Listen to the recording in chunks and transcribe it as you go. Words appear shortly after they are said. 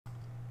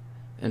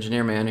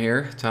Engineer Man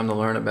here. Time to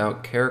learn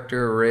about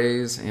character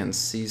arrays and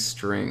C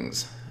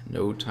strings.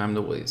 No time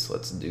to waste.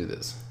 Let's do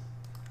this.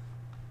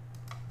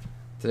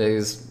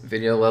 Today's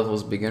video level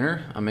is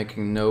beginner. I'm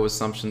making no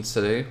assumptions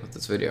today with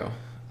this video.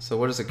 So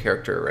what is a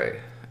character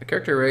array? A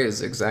character array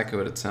is exactly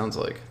what it sounds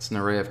like. It's an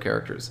array of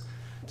characters.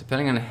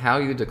 Depending on how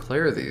you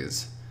declare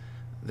these,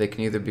 they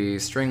can either be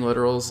string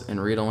literals in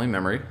read-only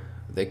memory,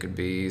 they could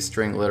be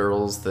string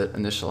literals that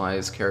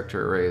initialize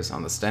character arrays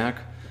on the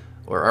stack,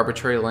 or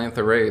arbitrary length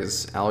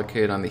arrays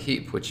allocated on the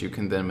heap, which you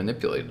can then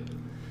manipulate.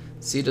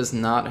 C does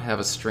not have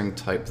a string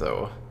type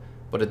though,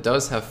 but it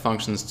does have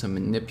functions to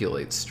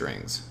manipulate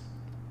strings.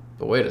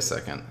 But wait a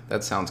second,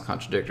 that sounds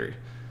contradictory.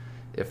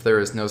 If there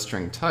is no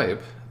string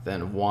type,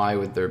 then why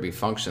would there be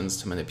functions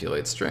to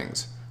manipulate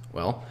strings?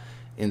 Well,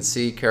 in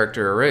C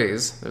character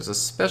arrays, there's a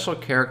special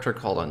character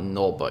called a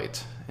null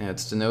byte, and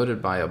it's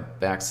denoted by a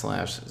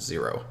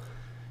 \0.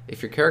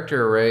 If your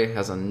character array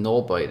has a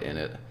null byte in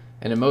it,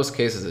 and in most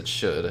cases it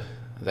should,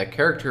 that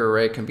character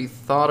array can be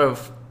thought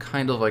of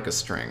kind of like a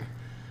string,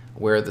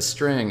 where the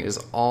string is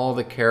all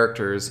the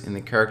characters in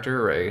the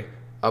character array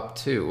up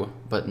to,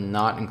 but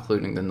not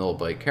including the null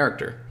byte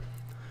character.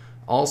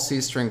 All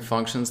C string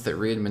functions that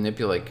read and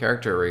manipulate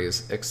character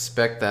arrays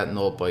expect that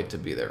null byte to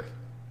be there.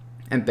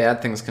 And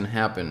bad things can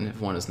happen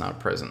if one is not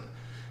present.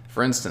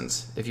 For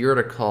instance, if you were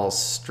to call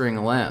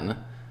string len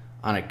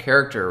on a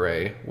character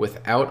array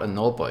without a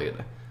null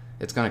byte,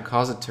 it's going to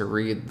cause it to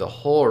read the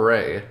whole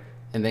array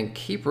and then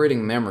keep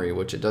reading memory,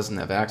 which it doesn't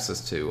have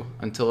access to,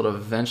 until it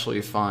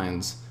eventually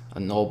finds a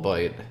null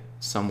byte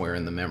somewhere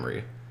in the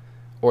memory,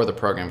 or the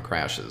program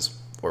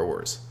crashes, or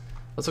worse.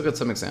 Let's look at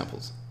some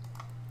examples.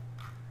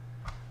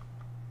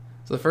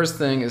 So the first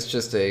thing is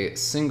just a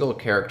single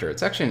character.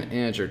 It's actually an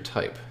integer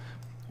type.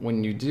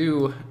 When you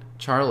do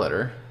char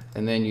letter,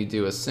 and then you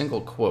do a single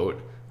quote,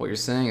 what you're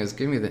saying is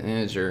give me the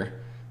integer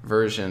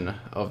version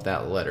of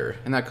that letter,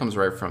 and that comes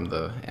right from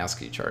the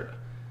ASCII chart.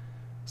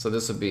 So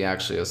this would be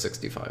actually a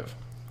 65.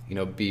 You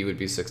know, B would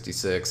be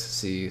 66,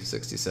 C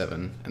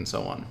 67, and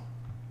so on.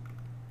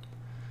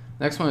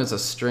 Next one is a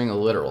string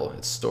literal.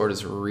 It's stored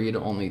as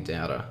read-only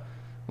data.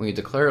 When you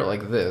declare it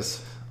like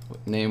this,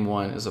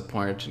 name1 is a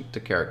pointer to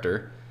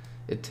character,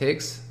 it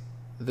takes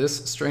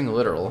this string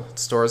literal,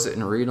 stores it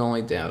in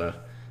read-only data,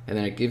 and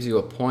then it gives you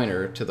a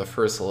pointer to the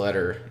first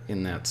letter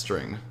in that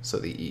string, so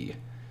the E.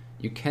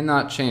 You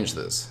cannot change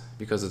this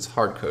because it's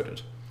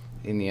hard-coded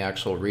in the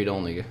actual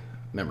read-only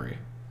memory.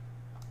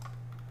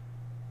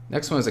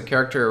 Next one is a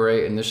character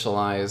array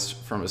initialized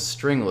from a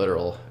string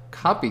literal,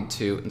 copied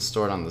to and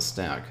stored on the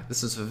stack.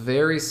 This is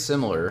very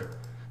similar,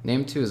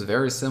 name2 is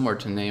very similar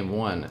to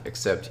name1,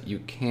 except you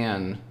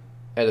can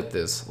edit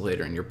this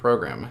later in your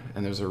program,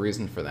 and there's a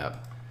reason for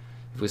that.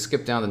 If we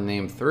skip down to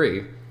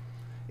name3,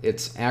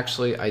 it's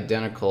actually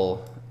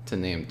identical to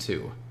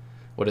name2.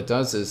 What it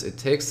does is it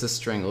takes the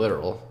string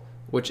literal,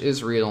 which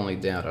is read-only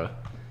data,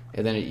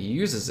 and then it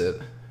uses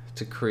it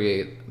to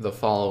create the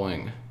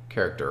following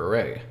character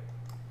array,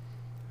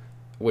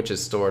 which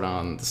is stored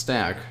on the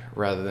stack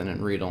rather than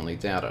in read-only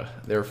data.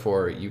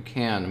 Therefore, you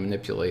can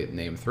manipulate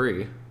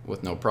name3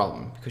 with no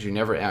problem because you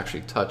never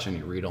actually touch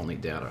any read-only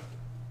data.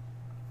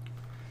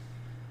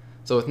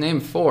 So with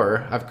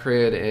name4, I've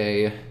created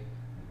a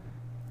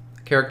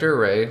character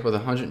array with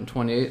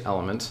 128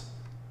 elements,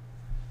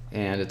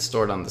 and it's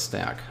stored on the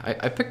stack.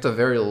 I picked a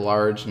very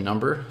large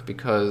number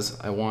because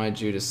I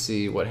wanted you to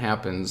see what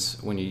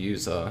happens when you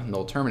use a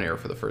null terminator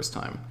for the first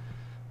time.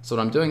 So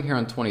what I'm doing here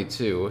on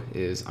 22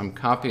 is I'm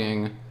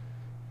copying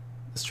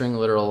the string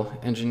literal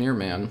engineer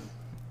man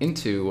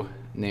into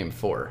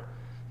name4.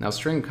 Now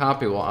string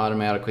copy will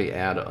automatically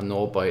add a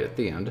null byte at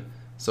the end,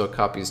 so it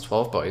copies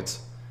 12 bytes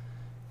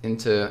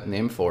into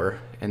name4,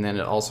 and then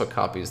it also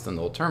copies the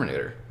null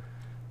terminator.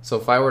 So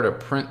if I were to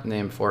print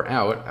name4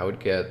 out, I would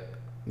get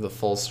the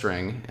full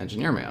string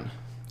engineer man.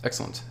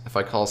 Excellent. If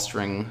I call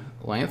string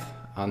length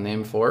on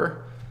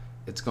name4,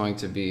 it's going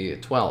to be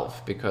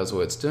 12 because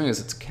what it's doing is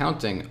it's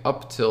counting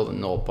up till the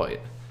null byte.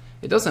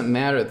 It doesn't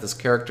matter that this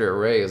character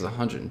array is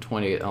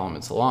 128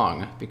 elements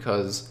long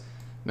because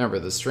remember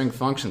the string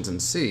functions in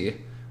C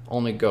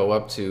only go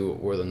up to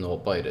where the null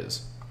byte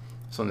is.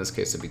 So in this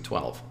case it'd be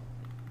 12.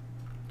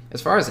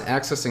 As far as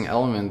accessing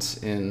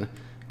elements in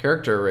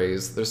character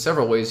arrays, there's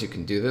several ways you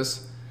can do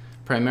this.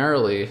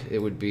 Primarily it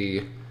would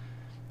be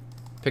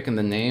picking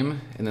the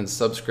name and then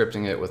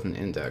subscripting it with an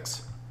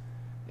index,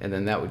 and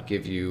then that would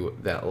give you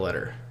that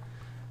letter.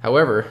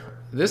 However,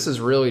 this is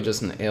really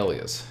just an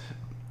alias.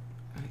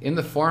 In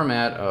the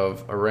format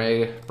of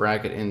array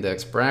bracket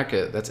index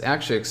bracket, that's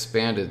actually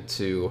expanded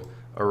to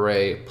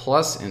array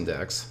plus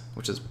index,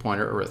 which is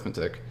pointer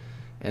arithmetic,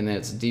 and then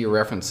it's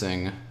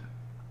dereferencing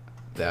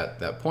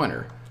that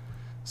pointer.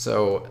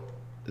 So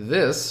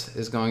this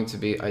is going to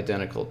be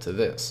identical to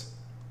this.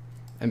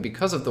 And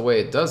because of the way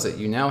it does it,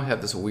 you now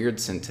have this weird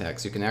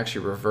syntax. You can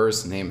actually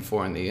reverse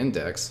name4 in the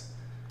index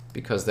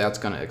because that's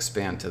going to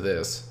expand to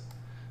this,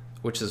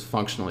 which is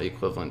functionally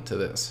equivalent to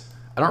this.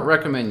 I don't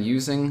recommend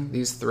using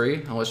these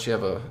three unless you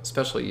have a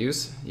special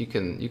use. You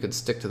could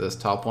stick to this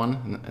top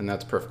one, and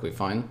that's perfectly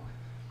fine.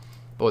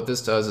 But what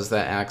this does is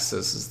that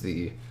accesses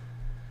the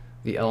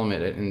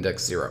element at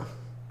index 0.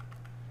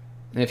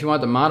 And if you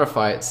want to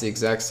modify it, it's the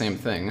exact same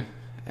thing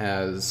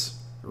as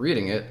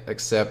reading it,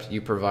 except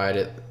you provide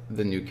it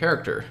the new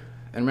character.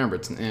 And remember,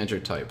 it's an integer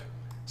type,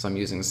 so I'm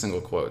using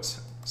single quotes.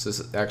 So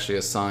this actually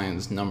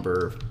assigns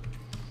number,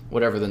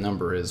 whatever the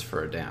number is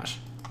for a dash.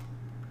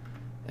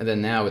 And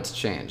then now it's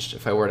changed.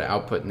 If I were to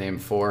output name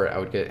 4, I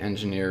would get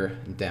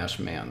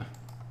engineer-man.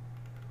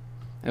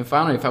 And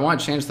finally, if I want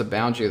to change the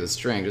boundary of the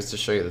string, just to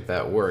show you that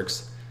that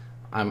works,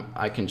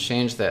 I can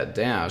change that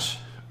dash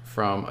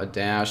from a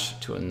dash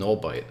to a null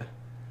byte.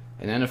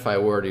 And then if I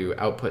were to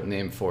output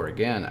name 4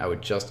 again, I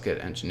would just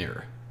get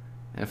engineer.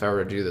 And if I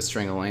were to do the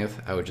string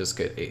length, I would just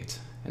get 8.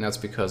 And that's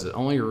because it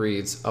only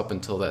reads up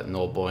until that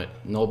null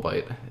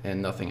byte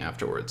and nothing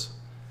afterwards.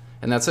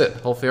 And that's it.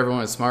 Hopefully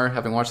everyone is smart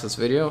having watched this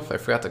video. If I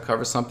forgot to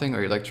cover something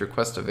or you'd like to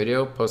request a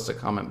video, post a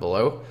comment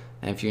below.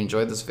 And if you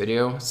enjoyed this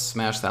video,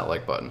 smash that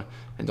like button.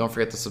 And don't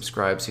forget to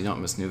subscribe so you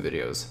don't miss new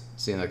videos.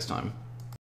 See you next time.